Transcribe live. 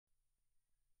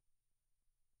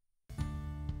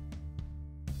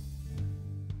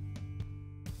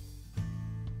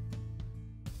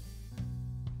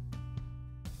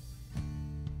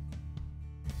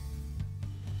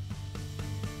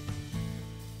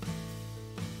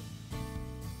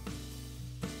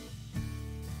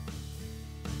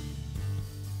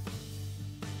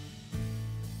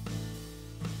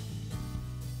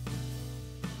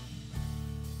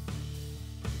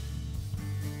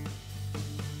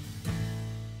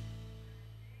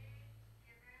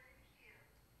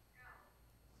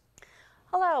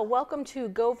Hello, welcome to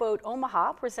Go Vote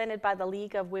Omaha, presented by the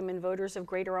League of Women Voters of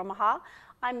Greater Omaha.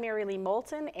 I'm MaryLee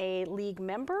Moulton, a League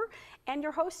member, and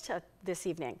your host this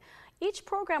evening. Each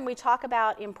program we talk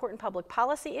about important public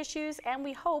policy issues, and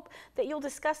we hope that you'll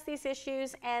discuss these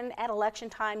issues, and at election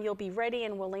time you'll be ready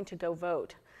and willing to go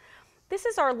vote. This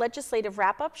is our legislative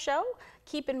wrap-up show.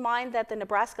 Keep in mind that the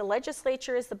Nebraska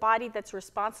Legislature is the body that's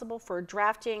responsible for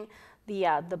drafting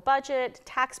the budget,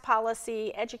 tax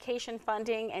policy, education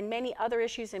funding, and many other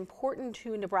issues important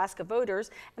to Nebraska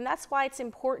voters. And that's why it's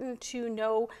important to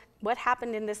know what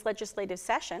happened in this legislative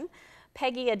session.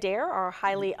 Peggy Adair, our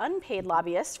highly unpaid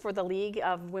lobbyist for the League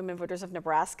of Women Voters of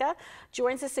Nebraska,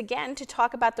 joins us again to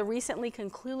talk about the recently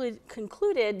concluded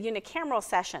unicameral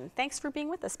session. Thanks for being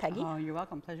with us, Peggy. Oh, you're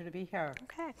welcome. Pleasure to be here.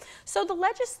 Okay. So the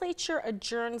legislature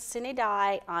adjourned sine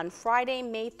die on Friday,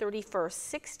 May 31st,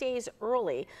 6 days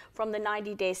early from the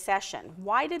 90-day session.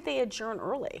 Why did they adjourn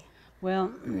early?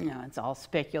 Well, it's all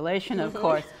speculation, of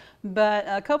course, but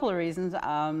a couple of reasons.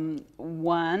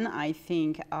 One, I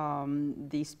think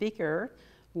the speaker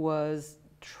was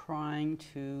trying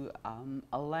to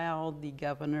allow the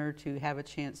governor to have a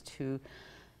chance to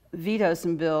veto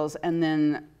some bills, and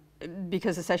then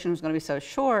because the session was going to be so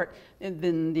short,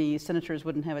 then the senators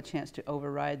wouldn't have a chance to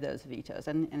override those vetoes,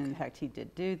 and in fact he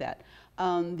did do that.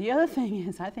 The other thing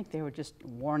is, I think they were just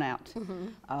worn out.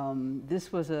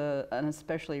 This was an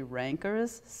especially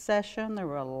rancorous session. There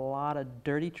were a lot of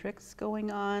dirty tricks going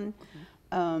on.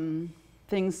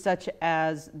 Things such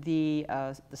as the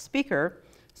Speaker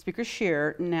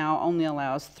Scheer, now only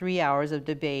allows 3 hours of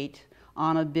debate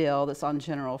on a bill that's on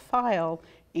general file,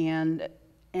 and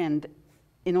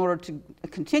in order to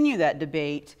continue that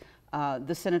debate,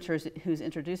 the senator who's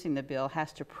introducing the bill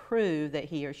has to prove that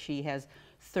he or she has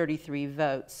 33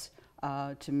 votes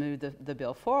to move the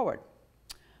bill forward.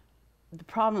 The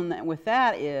problem with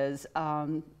that is,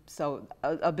 so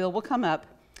a bill will come up,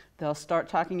 they'll start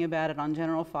talking about it on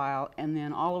general file, and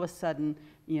then all of a sudden,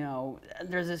 you know,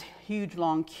 there's this huge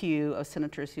long queue of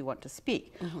senators who want to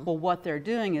speak. Well, what they're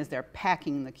doing is they're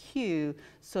packing the queue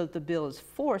so that the bill is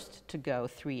forced to go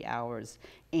 3 hours,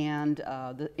 and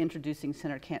the introducing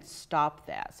senator can't stop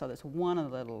that. So that's one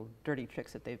of the little dirty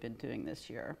tricks that they've been doing this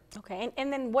year. Okay,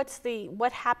 and then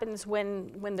what happens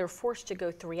when they're forced to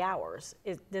go 3 hours?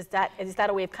 Is that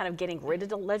a way of kind of getting rid of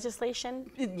the legislation?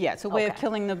 Yeah, it's a way of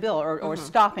killing the bill or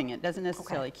stopping it. Doesn't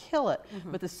necessarily kill it,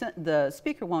 but the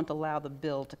speaker won't allow the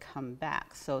bill to come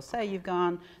back. So say you've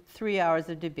gone 3 hours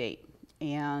of debate,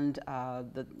 and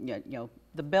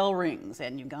the bell rings,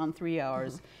 and you've gone 3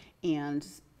 hours, and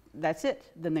that's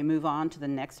it. Then they move on to the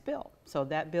next bill. So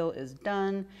that bill is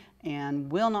done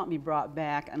and will not be brought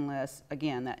back unless,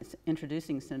 again, that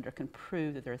introducing senator can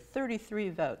prove that there are 33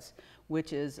 votes,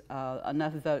 which is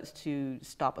enough votes to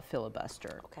stop a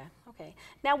filibuster. Okay.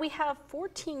 Now we have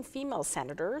 14 female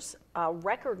senators, a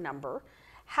record number.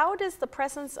 How does the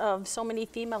presence of so many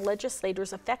female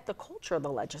legislators affect the culture of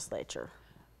the legislature?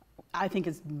 I think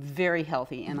it's very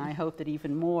healthy, and I hope that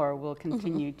even more will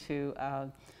continue to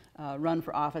run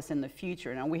for office in the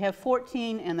future. Now we have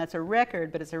 14, and that's a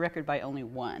record, but it's a record by only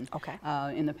one.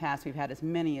 In the past, we've had as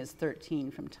many as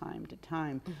 13 from time to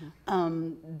time.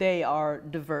 They are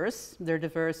diverse. They're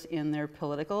diverse in their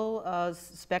political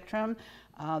spectrum.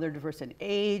 They're diverse in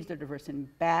age. They're diverse in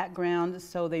background.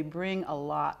 So they bring a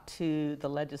lot to the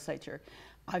legislature.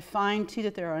 I find, too,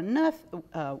 that there are enough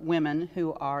women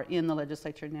who are in the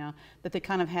legislature now that they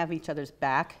kind of have each other's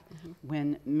back.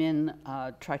 When men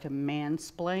try to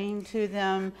mansplain to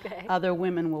them, other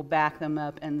women will back them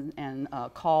up and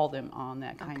call them on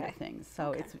that kind of thing.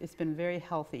 So it's been very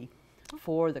healthy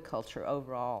for the culture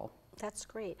overall. That's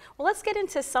great. Well, let's get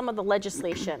into some of the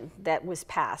legislation that was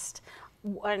passed.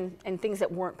 And things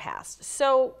that weren't passed.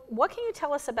 So what can you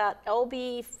tell us about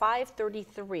LB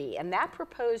 533? And that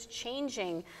proposed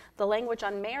changing the language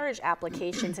on marriage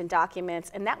applications and documents,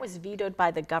 and that was vetoed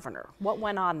by the governor. What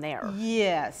went on there?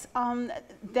 Yes,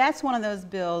 that's one of those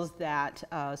bills that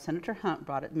Senator Hunt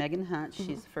brought it, Megan Hunt,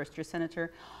 she's a first-year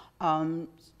senator.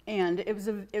 And it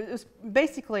was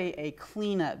basically a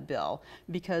cleanup bill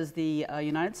because the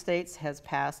United States has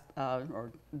passed,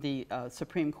 or the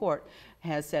Supreme Court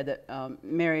has said that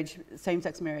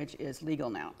same-sex marriage is legal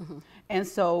now. And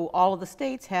so all of the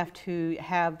states have to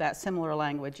have that similar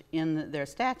language in their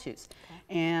statutes.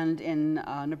 And in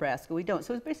Nebraska, we don't.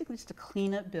 So it's basically just a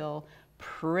cleanup bill,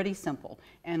 pretty simple.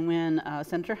 And when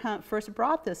Senator Hunt first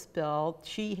brought this bill,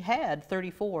 she had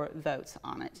 34 votes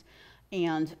on it.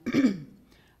 And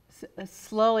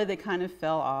slowly they kind of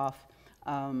fell off,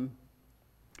 and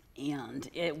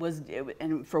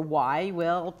and for why?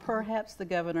 Well, perhaps the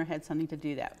governor had something to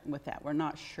do with that. We're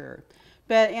not sure.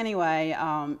 But anyway,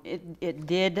 it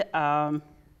did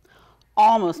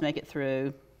almost make it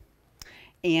through.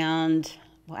 And,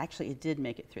 well, actually, it did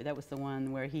make it through. That was the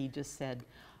one where he just said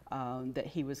that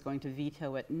he was going to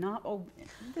veto it.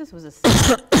 This was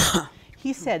a...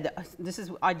 He said,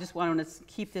 I just wanted to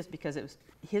keep this because it was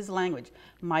his language.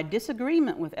 My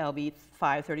disagreement with LB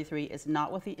 533 is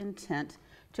not with the intent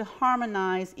to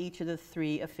harmonize each of the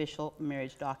 3 official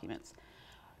marriage documents.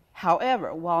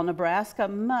 However, while Nebraska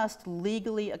must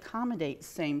legally accommodate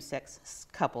same-sex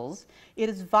couples, it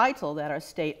is vital that our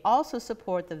state also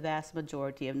support the vast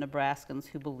majority of Nebraskans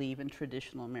who believe in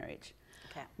traditional marriage.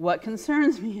 Okay. What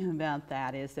concerns me about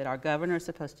that is that our governor is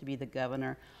supposed to be the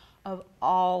governor of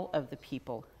all of the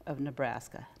people of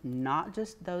Nebraska, not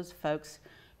just those folks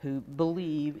who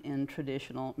believe in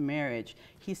traditional marriage.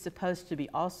 He's supposed to be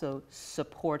also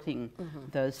supporting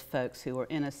those folks who are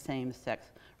in a same-sex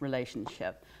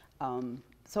relationship.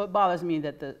 So it bothers me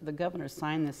that the governor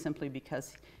signed this simply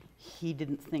because he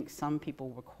didn't think some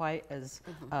people were quite as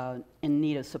in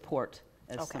need of support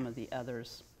as some of the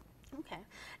others. Okay.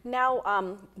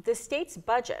 Now, the state's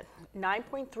budget,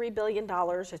 $9.3 billion,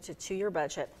 it's a 2-year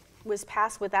budget, was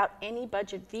passed without any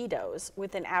budget vetoes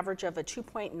with an average of a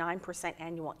 2.9%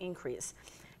 annual increase.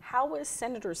 How was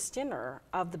Senator Stinner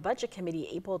of the Budget Committee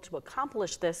able to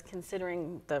accomplish this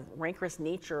considering the rancorous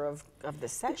nature of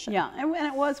this session? Yeah, and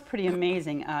it was pretty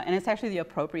amazing. And it's actually the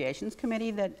Appropriations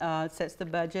Committee that sets the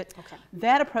budget. Okay.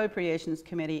 That Appropriations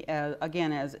Committee,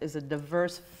 again, is a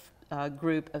diverse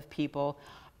group of people.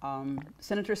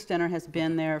 Senator Stinner has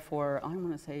been there for, I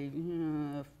want to say,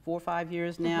 4 or 5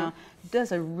 years now.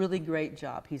 Does a really great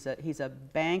job. He's a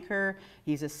banker,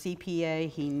 he's a CPA,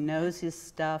 he knows his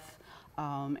stuff.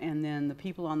 And then the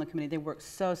people on the committee, they work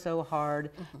so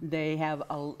hard. They have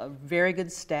a very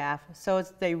good staff, so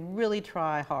they really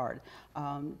try hard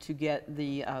to get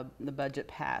the budget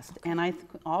passed. And I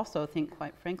also think,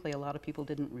 quite frankly, a lot of people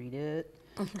didn't read it.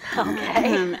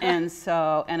 Okay. And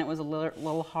it was a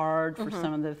little hard for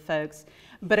some of the folks,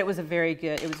 but it was a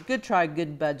good try,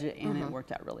 good budget, and it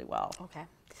worked out really well. Okay.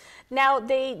 Now,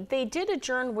 they did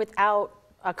adjourn without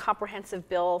a comprehensive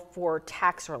bill for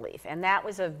tax relief, and that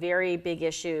was a very big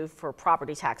issue for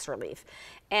property tax relief,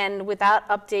 and without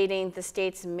updating the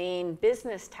state's main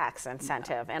business tax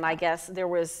incentive. And I guess there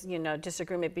was,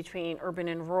 disagreement between urban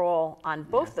and rural on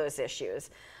both those issues.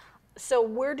 So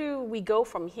where do we go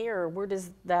from here? Where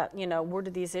does that, where do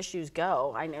these issues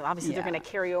go? I know obviously they're going to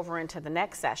carry over into the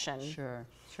next session. Sure.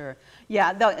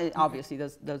 Yeah, obviously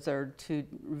those are 2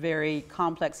 very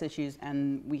complex issues,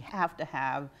 and we have to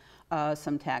have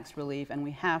some tax relief, and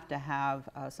we have to have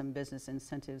some business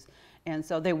incentives. And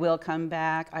so they will come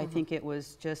back. I think it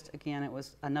was just, again, it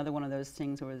was another one of those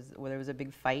things where there was a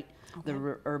big fight,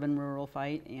 the urban-rural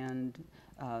fight, and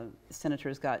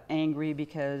senators got angry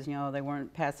because, they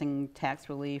weren't passing tax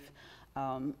relief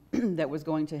that was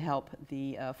going to help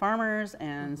the farmers,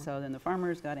 and so then the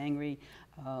farmers got angry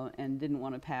and didn't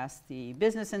want to pass the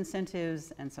business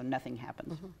incentives, and so nothing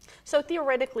happened. So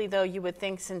theoretically, though, you would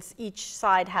think, since each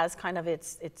side has kind of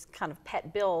its kind of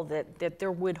pet bill, that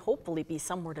there would hopefully be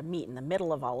somewhere to meet in the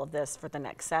middle of all of this for the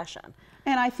next session.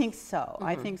 And I think so.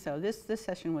 I think so. This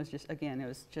session was just, again, it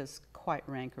was just quite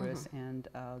rancorous, and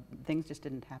things just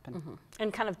didn't happen.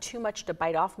 And kind of too much to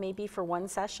bite off maybe for one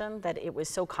session, that it was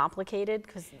so complicated,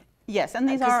 because yes, and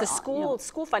these are the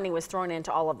school funding was thrown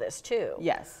into all of this too.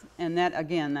 Yes, and that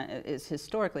again is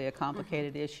historically a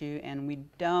complicated issue, and we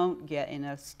don't get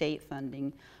enough state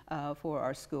funding for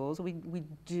our schools. We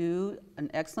do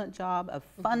an excellent job of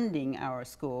funding our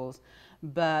schools,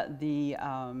 but the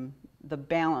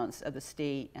balance of the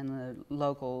state and the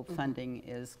local funding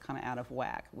is kind of out of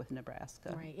whack with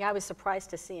Nebraska. Right. Yeah, I was surprised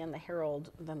to see in the Herald,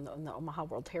 in the Omaha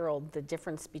World Herald, the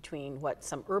difference between what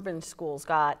some urban schools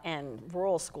got and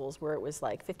rural schools, where it was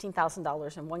like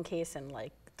 $15,000 in one case and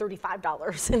like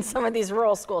 $35 in some of these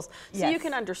rural schools. So you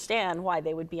can understand why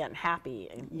they would be unhappy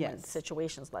when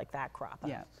situations like that crop up.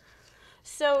 Yeah.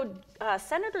 So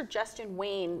Senator Justin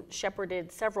Wayne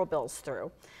shepherded several bills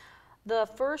through. The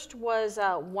first was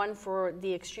one for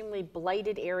the extremely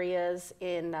blighted areas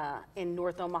in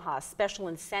North Omaha, special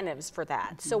incentives for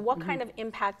that. So what kind of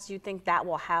impacts do you think that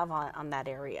will have on that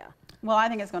area? Well, I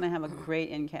think it's going to have a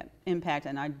great impact,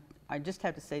 and I just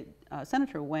have to say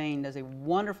Senator Wayne does a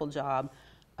wonderful job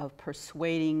of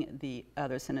persuading the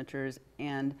other senators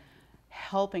and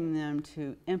helping them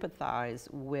to empathize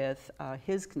with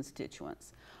his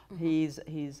constituents. He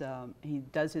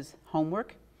does his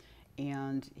homework,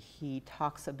 and he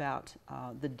talks about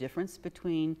the difference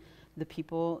between the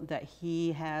people that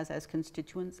he has as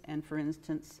constituents and, for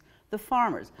instance, the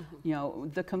farmers. You know,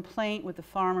 the complaint with the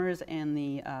farmers and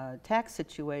the tax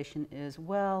situation is,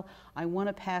 well, I want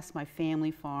to pass my family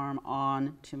farm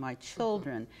on to my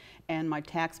children, and my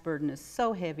tax burden is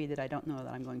so heavy that I don't know that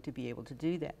I'm going to be able to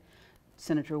do that.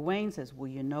 Senator Wayne says, well,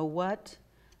 you know what?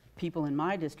 People in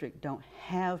my district don't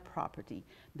have property.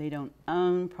 They don't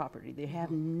own property. They have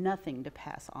nothing to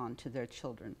pass on to their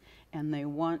children, and they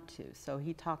want to. So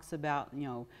he talks about, you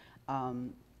know,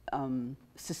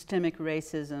 systemic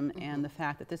racism and the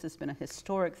fact that this has been a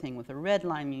historic thing with the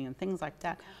redlining and things like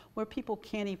that, where people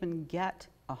can't even get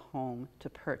a home to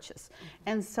purchase.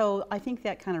 And so I think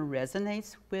that kind of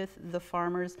resonates with the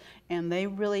farmers, and they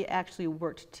really actually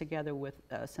worked together with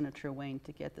Senator Wayne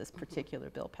to get this particular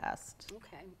bill passed.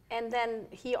 Okay. And then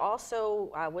he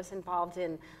also was involved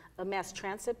in a mass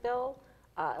transit bill,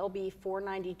 LB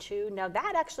 492. Now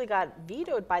that actually got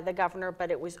vetoed by the governor,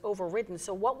 but it was overridden.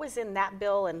 So what was in that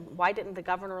bill, and why didn't the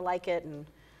governor like it? And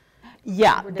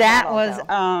yeah, that was,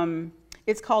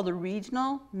 it's called the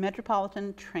Regional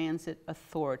Metropolitan Transit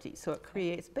Authority. So it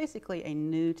creates basically a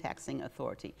new taxing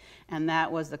authority. And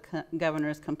that was the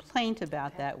governor's complaint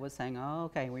about that, was saying, oh,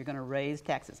 okay, we're going to raise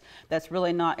taxes. That's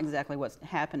really not exactly what's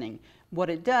happening. What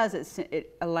it does is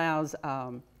it allows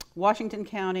Washington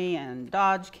County and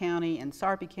Dodge County and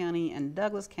Sarpy County and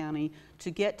Douglas County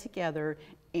to get together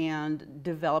and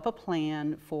develop a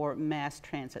plan for mass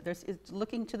transit. It's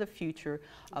looking to the future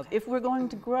of, if we're going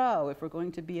to grow, if we're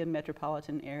going to be a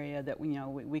metropolitan area, that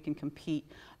we can compete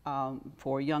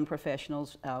for young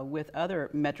professionals with other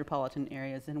metropolitan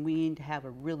areas, and we need to have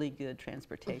a really good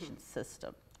transportation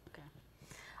system.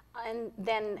 And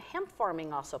then hemp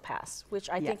farming also passed, which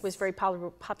I think was very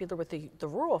popular with the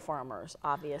rural farmers,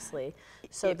 obviously,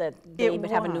 so that they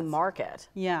would have a new market.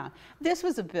 Yeah. This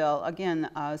was a bill, again,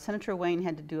 Senator Wayne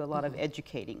had to do a lot of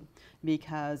educating,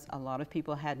 because a lot of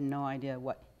people had no idea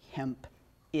what hemp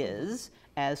is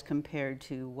as compared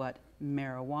to what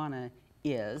marijuana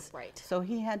is. Right. So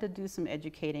he had to do some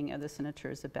educating of the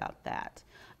senators about that.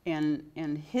 And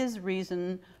his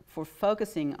reason for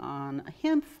focusing on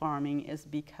hemp farming is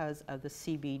because of the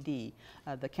CBD,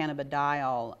 the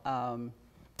cannabidiol,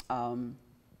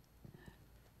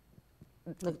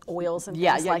 the oils and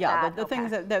things like that. The things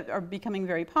that are becoming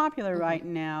very popular right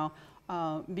now,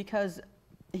 because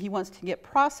he wants to get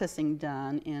processing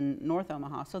done in North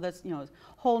Omaha. So that's, a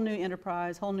whole new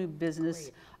enterprise, whole new business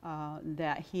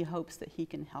that he hopes that he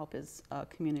can help his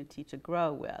community to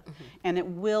grow with. And it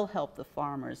will help the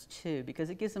farmers too, because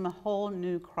it gives them a whole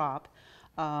new crop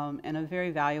and a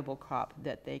very valuable crop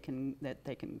that they can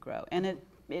grow. And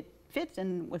it fits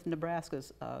in with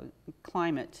Nebraska's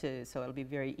climate too, so it'll be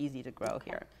very easy to grow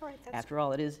here. After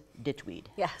all, it is ditchweed.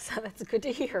 Yes, that's good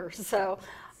to hear. So,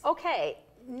 okay.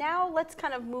 Now let's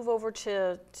kind of move over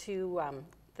to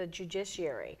the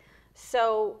judiciary.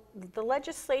 So the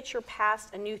legislature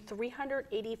passed a new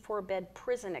 384-bed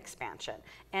prison expansion,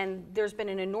 and there's been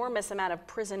an enormous amount of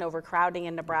prison overcrowding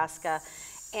in Nebraska.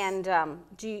 And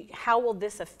how will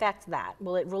this affect that?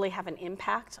 Will it really have an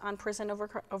impact on prison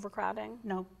overcrowding?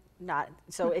 No. Not.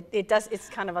 So it does. It's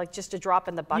kind of like just a drop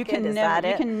in the bucket. Is that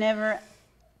it? You can never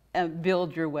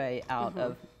build your way out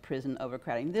of prison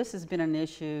overcrowding. This has been an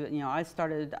issue. I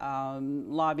started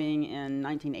lobbying in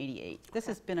 1988. This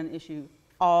has been an issue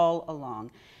all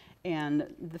along. And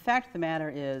the fact of the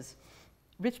matter is,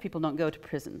 rich people don't go to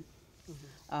prison.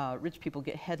 Rich people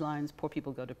get headlines, poor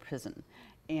people go to prison.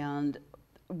 And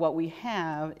what we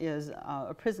have is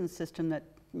a prison system that,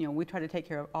 we try to take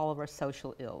care of all of our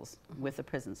social ills with the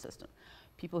prison system.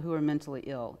 People who are mentally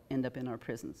ill end up in our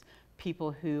prisons.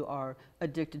 People who are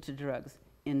addicted to drugs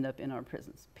end up in our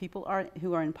prisons. People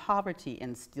who are in poverty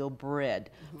and steal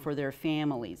bread for their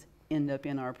families end up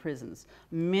in our prisons.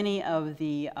 Many of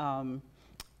the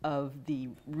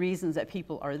reasons that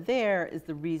people are there is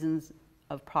the reasons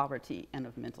of poverty and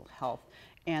of mental health.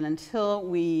 And until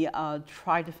we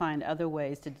try to find other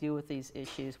ways to deal with these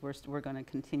issues, we're going to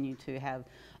continue to have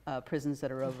prisons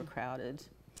that are overcrowded.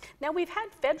 Now, we've had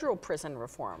federal prison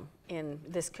reform in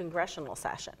this congressional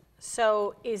session.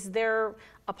 So is there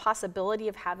a possibility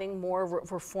of having more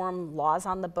reform laws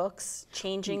on the books,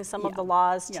 changing some of the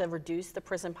laws to reduce the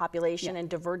prison population and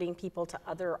diverting people to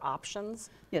other options?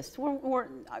 Yes, we're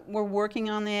working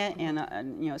on that,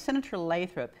 and Senator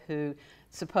Lathrop, who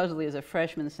supposedly is a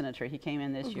freshman senator, he came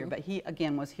in this year, but he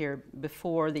again was here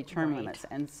before the term limits,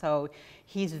 and so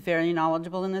he's very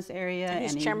knowledgeable in this area. And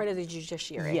he's chairman of the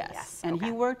judiciary. Yes, and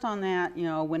he worked on that,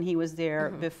 when he was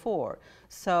there before.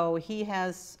 So he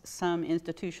has some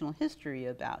institutional history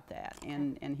about that,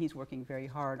 and he's working very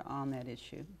hard on that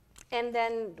issue. And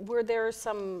then were there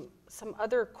some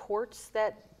other courts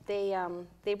that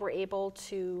they were able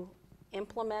to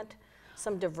implement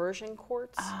some diversion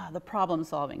courts? The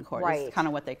problem-solving court Right. is kind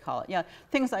of what they call it. Yeah,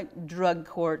 things like drug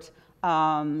court,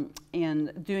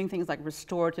 and doing things like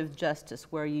restorative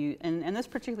justice, where you, and this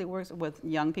particularly works with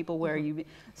young people, where you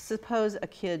suppose a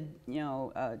kid,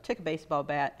 took a baseball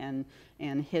bat and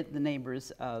hit the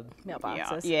neighbor's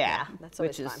mailboxes. Yeah, that's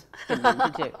always which fun. is good thing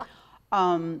to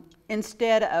do.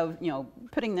 Instead of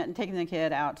taking the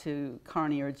kid out to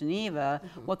Kearney or Geneva,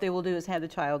 what they will do is have the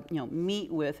child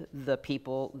meet with the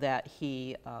people that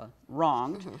he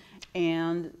wronged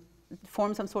and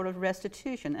form some sort of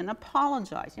restitution and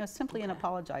apologize. Simply an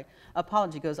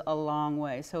apology goes a long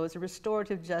way. So it's a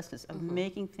restorative justice of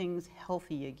making things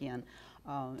healthy again.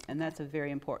 And that's a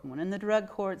very important one. And the drug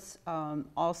courts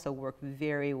also work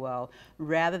very well.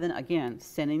 Rather than, again,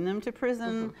 sending them to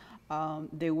prison,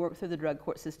 they work through the drug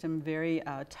court system very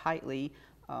tightly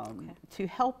to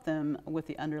help them with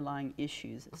the underlying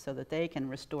issues so that they can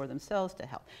restore themselves to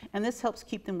health. And this helps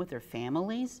keep them with their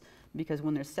families, because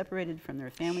when they're separated from their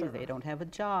families, they don't have a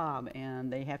job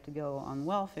and they have to go on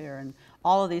welfare, and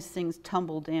all of these things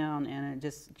tumble down, and it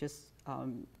just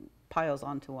piles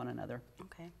onto one another.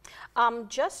 Okay.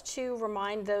 Just to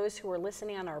remind those who are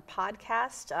listening on our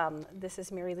podcast, this is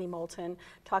MaryLee Moulton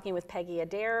talking with Peggy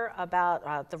Adair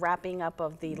about the wrapping up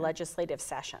of the legislative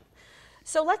session.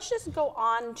 So let's just go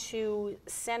on to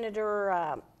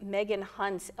Senator Megan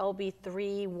Hunt's LB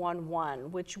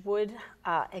 311, which would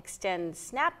extend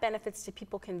SNAP benefits to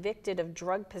people convicted of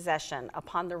drug possession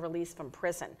upon their release from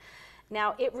prison.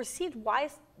 Now, it received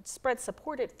widespread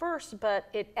support at first, but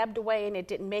it ebbed away and it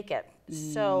didn't make it.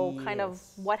 So kind of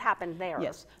what happened there?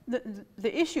 Yes.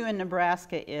 The issue in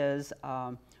Nebraska is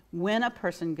when a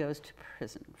person goes to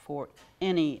prison for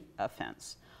any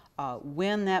offense,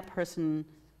 when that person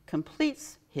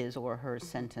completes his or her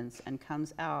sentence and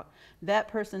comes out, that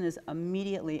person is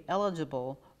immediately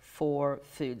eligible for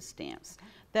food stamps.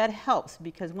 That helps,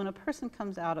 because when a person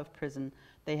comes out of prison,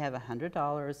 they have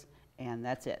 $100 and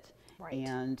that's it. Right.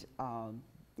 And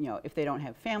if they don't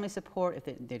have family support, if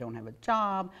they don't have a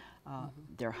job,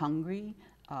 they're hungry,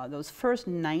 those first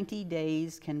 90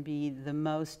 days can be the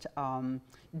most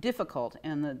difficult,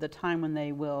 and the time when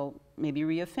they will maybe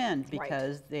reoffend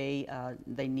because they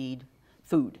need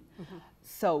food.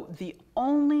 So the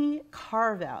only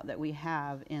carve-out that we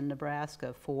have in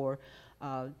Nebraska for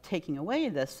taking away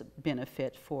this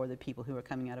benefit for the people who are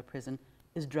coming out of prison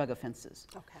is drug offenses.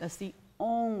 Okay. That's the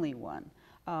only one.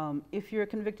 If you're a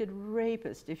convicted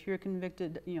rapist, if you're a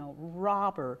convicted,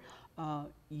 robber,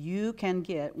 you can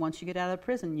get, once you get out of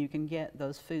prison, you can get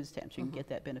those food stamps. You can get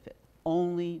that benefit.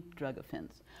 Only drug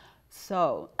offense.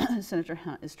 So Senator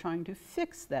Hunt is trying to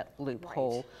fix that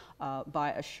loophole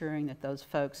by assuring that those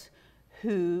folks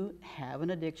who have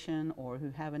an addiction or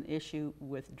who have an issue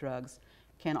with drugs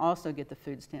can also get the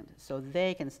food stamps, so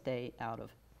they can stay out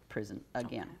of prison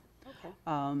again.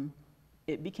 Okay.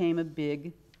 It became a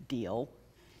big deal,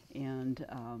 and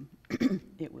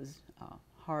it was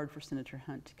hard for Senator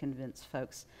Hunt to convince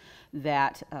folks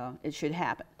that it should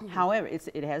happen. However,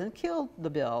 it hasn't killed the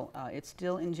bill. It's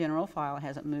still in general file. It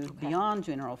hasn't moved beyond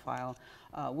general file.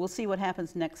 We'll see what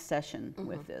happens next session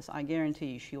with this. I guarantee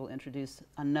you she will introduce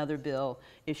another bill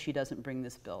if she doesn't bring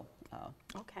this bill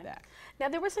back. Now,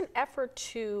 there was an effort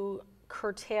to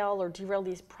curtail or derail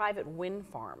these private wind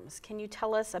farms. Can you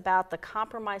tell us about the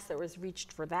compromise that was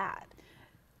reached for that?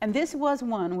 And this was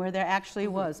one where there actually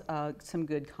was some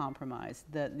good compromise.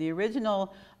 The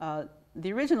original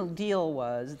deal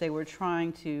was they were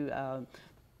trying to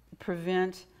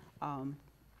prevent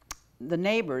the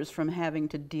neighbors from having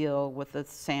to deal with the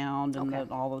sound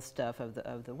and all the stuff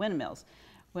of the windmills.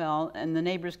 Well, and the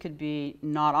neighbors could be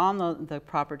not on the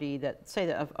property that, say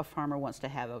that a farmer wants to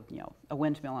have a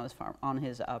windmill on his farm, on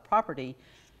his property.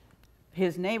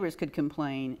 His neighbors could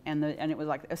complain, and it was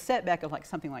like a setback of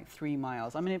something like 3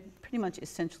 miles. I mean, it pretty much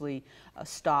essentially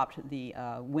stopped the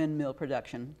windmill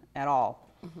production at all.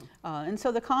 And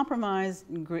so the compromise,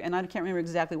 and I can't remember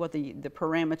exactly what the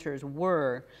parameters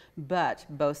were, but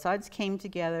both sides came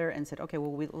together and said, okay,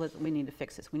 well, we need to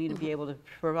fix this. We need to be able to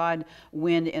provide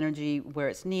wind energy where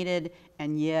it's needed,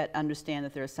 and yet understand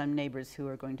that there are some neighbors who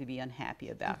are going to be unhappy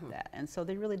about that. And so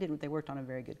they really did. They worked on a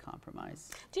very good compromise.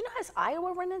 Do you know, has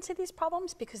Iowa run into these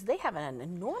problems? Because they have an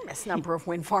enormous number of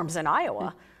wind farms in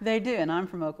Iowa. They do, and I'm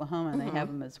from Oklahoma, and they have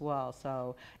them as well.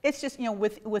 So it's just,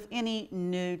 with any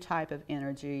new type of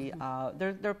energy,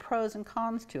 there are pros and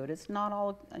cons to it. It's not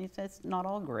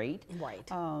all great.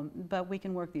 Right. But we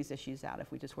can work these issues out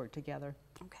if we just work together.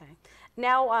 Okay.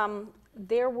 Now,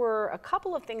 there were a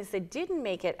couple of things that didn't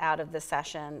make it out of the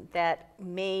session that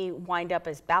may wind up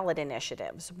as ballot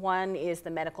initiatives. One is the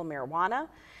medical marijuana,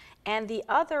 and the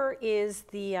other is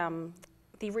the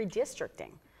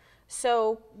redistricting.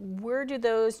 So where do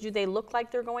they look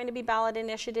like they're going to be ballot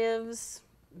initiatives?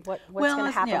 What's going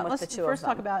to happen with the two of them? Let's first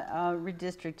talk about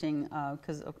redistricting,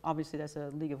 because obviously that's a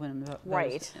League of Women Voters.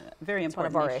 Right. Very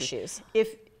important one of our issues.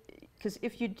 Because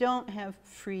if you don't have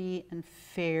free and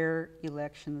fair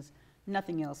elections,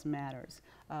 nothing else matters.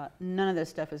 None of this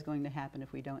stuff is going to happen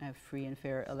if we don't have free and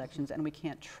fair elections, and we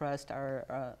can't trust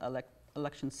our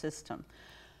election system.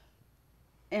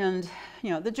 And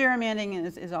the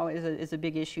gerrymandering is always a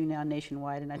big issue now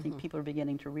nationwide, and I think people are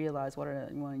beginning to realize what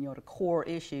a core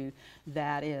issue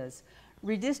that is.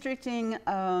 Redistricting,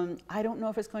 I don't know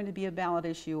if it's going to be a ballot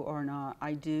issue or not.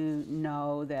 I do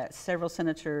know that several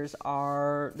senators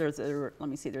are. There's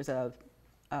a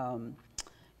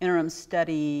interim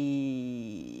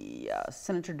study.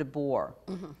 Senator DeBoer,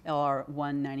 LR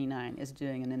 199, is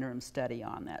doing an interim study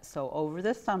on that. So over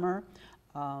the summer,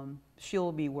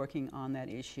 she'll be working on that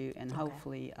issue, and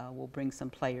hopefully we'll bring some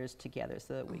players together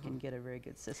so that we can get a very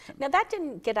good system. Now that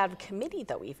didn't get out of committee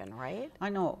though, even, right? I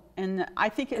know, and I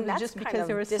think it was just because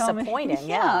there was disappointing. So many,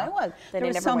 yeah, it was. There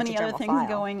were so many other things file.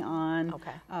 Going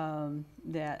on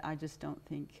that I just don't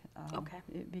think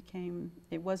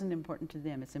it wasn't important to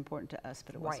them. It's important to us,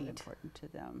 but it wasn't important to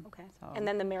them. Okay. So, and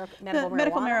then the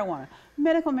medical marijuana.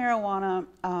 Medical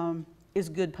marijuana is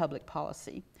good public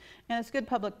policy. And it's good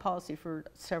public policy for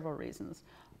several reasons.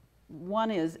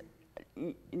 One is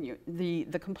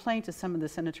the complaint to some of the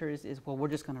senators is, well, we're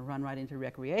just going to run right into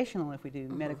recreational if we do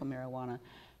medical marijuana.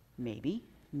 Maybe,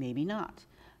 maybe not.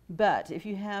 But if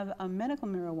you have a medical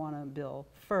marijuana bill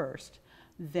first,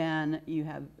 then you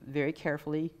have very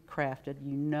carefully crafted,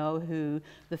 you know who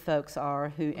the folks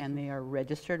are, and they are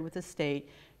registered with the state.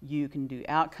 You can do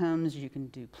outcomes, you can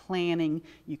do planning,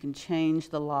 you can change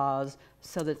the laws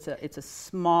so that it's a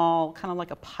small, kind of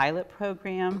like a pilot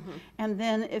program. And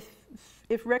then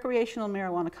if recreational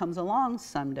marijuana comes along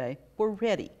someday, we're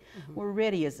ready. We're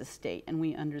ready as a state, and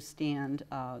we understand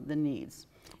the needs.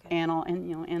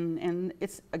 And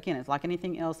it's, again, it's like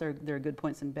anything else. There are good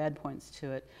points and bad points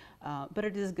to it, but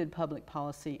it is good public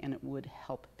policy, and it would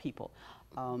help people.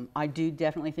 I do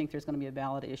definitely think there's going to be a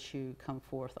ballot issue come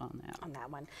forth on that. On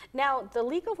that one. Now, the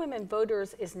League of Women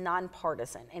Voters is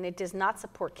nonpartisan, and it does not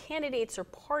support candidates or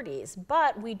parties,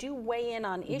 but we do weigh in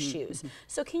on issues.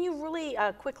 So can you really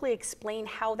quickly explain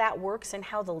how that works and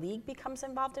how the League becomes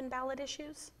involved in ballot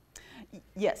issues?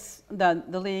 Yes, the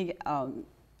League,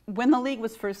 when the League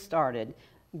was first started,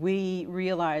 we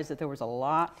realized that there was a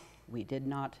lot we did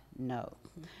not know.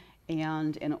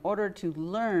 And in order to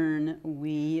learn,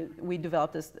 we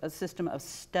developed a system of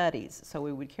studies. So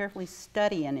we would carefully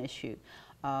study an issue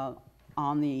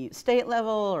on the state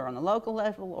level or on the local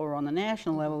level or on the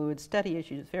national level. We would study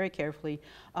issues very carefully,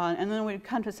 and then we'd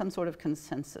come to some sort of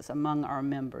consensus among our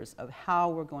members of how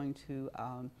we're going to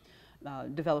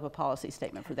develop a policy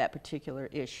statement for that particular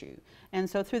issue. And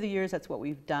so through the years, that's what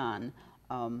we've done.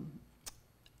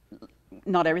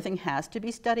 Not everything has to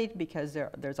be studied because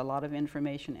there's a lot of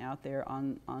information out there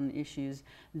on issues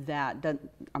that doesn't,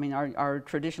 I mean, our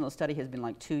traditional study has been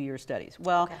like 2-year studies.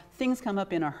 Well, things come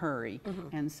up in a hurry,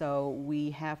 and so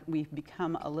we've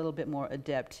become a little bit more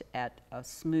adept at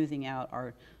smoothing out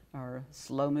our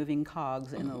slow-moving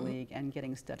cogs in the League and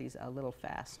getting studies a little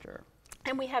faster.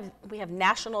 And we have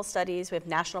national studies, we have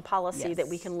national policy that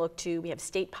we can look to, we have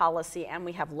state policy, and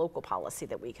we have local policy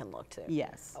that we can look to.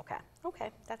 Yes.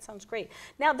 Okay, that sounds great.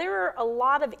 Now there are a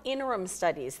lot of interim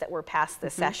studies that were passed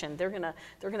this session. They're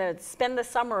gonna spend the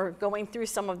summer going through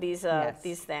some of these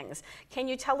things. Can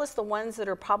you tell us the ones that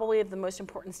are probably of the most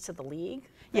importance to the League?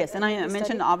 Yes, and I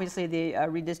mentioned obviously the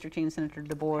redistricting, Senator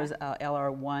DeBoer's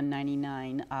LR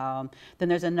 199. Then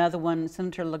there's another one,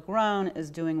 Senator LaGrone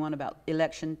is doing one about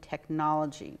election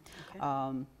technology.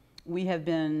 We have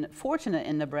been fortunate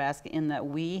in Nebraska in that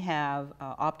we have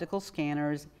optical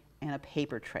scanners and a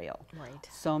paper trail.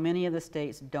 So many of the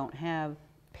states don't have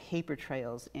paper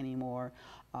trails anymore,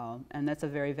 and that's a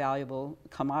very valuable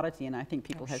commodity, and I think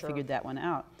people have figured that one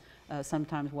out.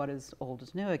 Sometimes what is old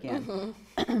is new again.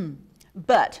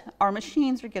 But our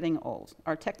machines are getting old,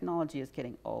 our technology is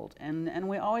getting old, and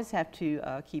we always have to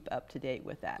keep up to date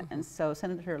with that. And so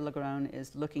Senator LaGrone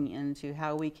is looking into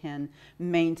how we can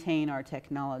maintain our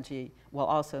technology while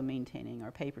also maintaining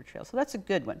our paper trail. So that's a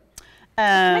good one.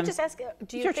 Can I just ask,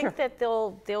 do you think that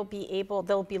they'll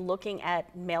be looking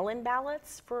at mail-in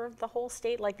ballots for the whole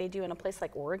state like they do in a place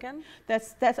like Oregon?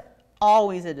 That's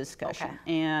always a discussion,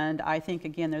 and I think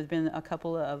again there's been a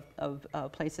couple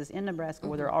of places in Nebraska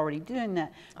where they're already doing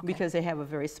that because they have a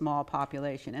very small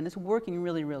population, and it's working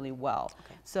really, really well.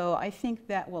 So I think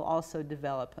that will also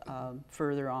develop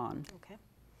further on.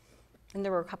 And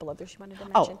there were a couple others you wanted to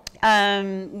Oh,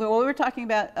 mention. well, we were talking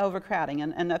about overcrowding,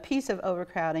 and a piece of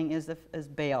overcrowding is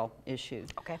bail issue.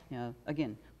 Okay. You know,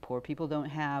 again, poor people don't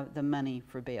have the money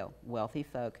for bail. Wealthy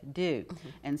folk do.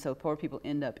 And so poor people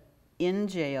end up in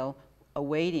jail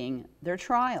awaiting their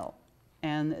trial.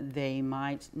 And they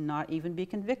might not even be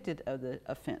convicted of the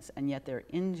offense, and yet they're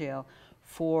in jail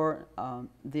for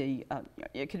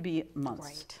it could be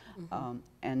months. Right.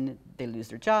 And they lose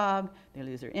their job, they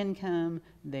lose their income,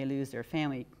 they lose their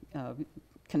family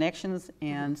connections,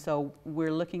 and so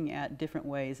we're looking at different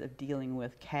ways of dealing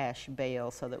with cash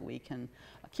bail so that we can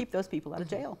keep those people out of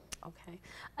jail. Okay.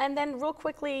 And then real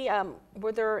quickly,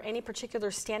 were there any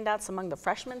particular standouts among the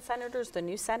freshman senators, the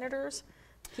new senators?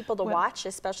 People to watch,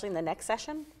 especially in the next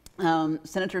session?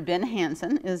 Senator Ben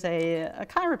Hansen is a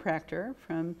chiropractor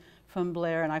from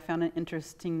Blair, and I found it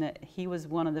interesting that he was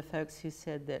one of the folks who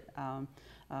said that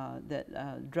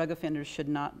drug offenders should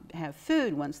not have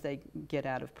food once they get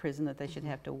out of prison, that they should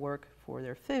have to work for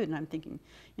their food. And I'm thinking,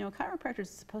 you know, chiropractors are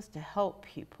supposed to help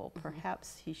people.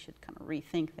 Perhaps he should kind of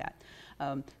rethink that.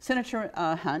 Senator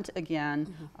Hunt,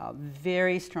 again,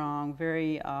 very strong,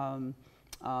 very...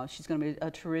 she's going to be a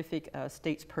terrific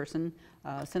statesperson.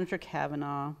 Senator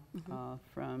Kavanaugh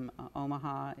from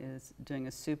Omaha is doing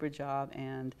a super job,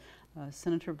 and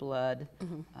Senator Blood,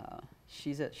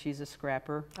 she's a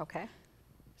scrapper. Okay.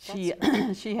 She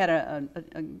she had a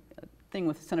thing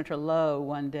with Senator Lowe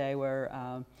one day where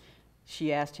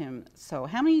she asked him, so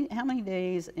how many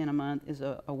days in a month is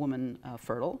a woman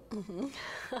fertile?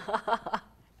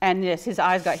 And yes, his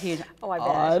eyes got huge. Oh, I bet.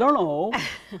 I don't know.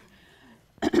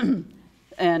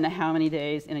 And how many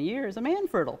days in a year is a man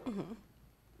fertile?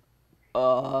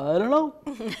 I don't know.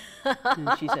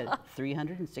 And she said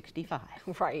 365.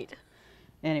 Right.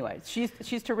 Anyway,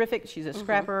 she's terrific. She's a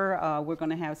scrapper. We're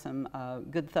going to have some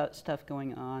good stuff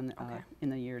going on in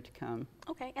the year to come.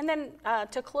 Okay. And then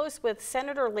to close with,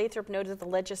 Senator Lathrop noted that the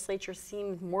legislature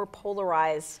seemed more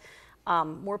polarized,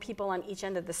 more people on each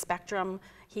end of the spectrum.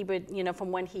 He would, you know,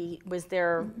 from when he was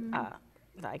there,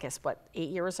 I guess, what, 8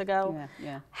 years ago?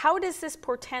 Yeah. How does this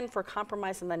portend for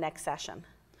compromise in the next session?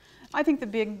 I think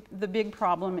the big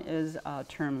problem is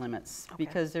term limits,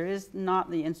 because there is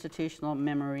not the institutional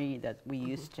memory that we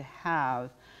used to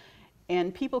have,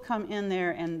 and people come in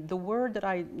there, and the word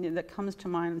that comes to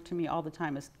mind to me all the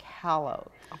time is callow.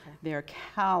 They are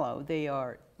callow. They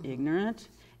are ignorant,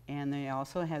 and they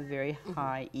also have very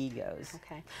high egos.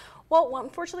 Okay. Well,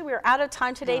 unfortunately, we are out of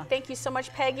time today. Thank you so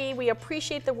much, Peggy. We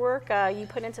appreciate the work you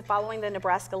put into following the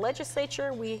Nebraska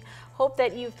legislature. We hope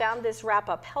that you found this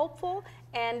wrap-up helpful,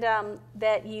 and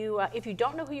that you, if you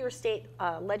don't know who your state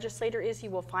legislator is, you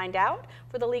will find out.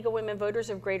 For the League of Women Voters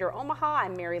of Greater Omaha,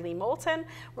 I'm MaryLee Moulton,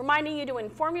 reminding you to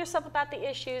inform yourself about the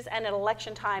issues, and at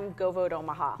election time, go vote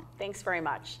Omaha. Thanks very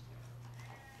much.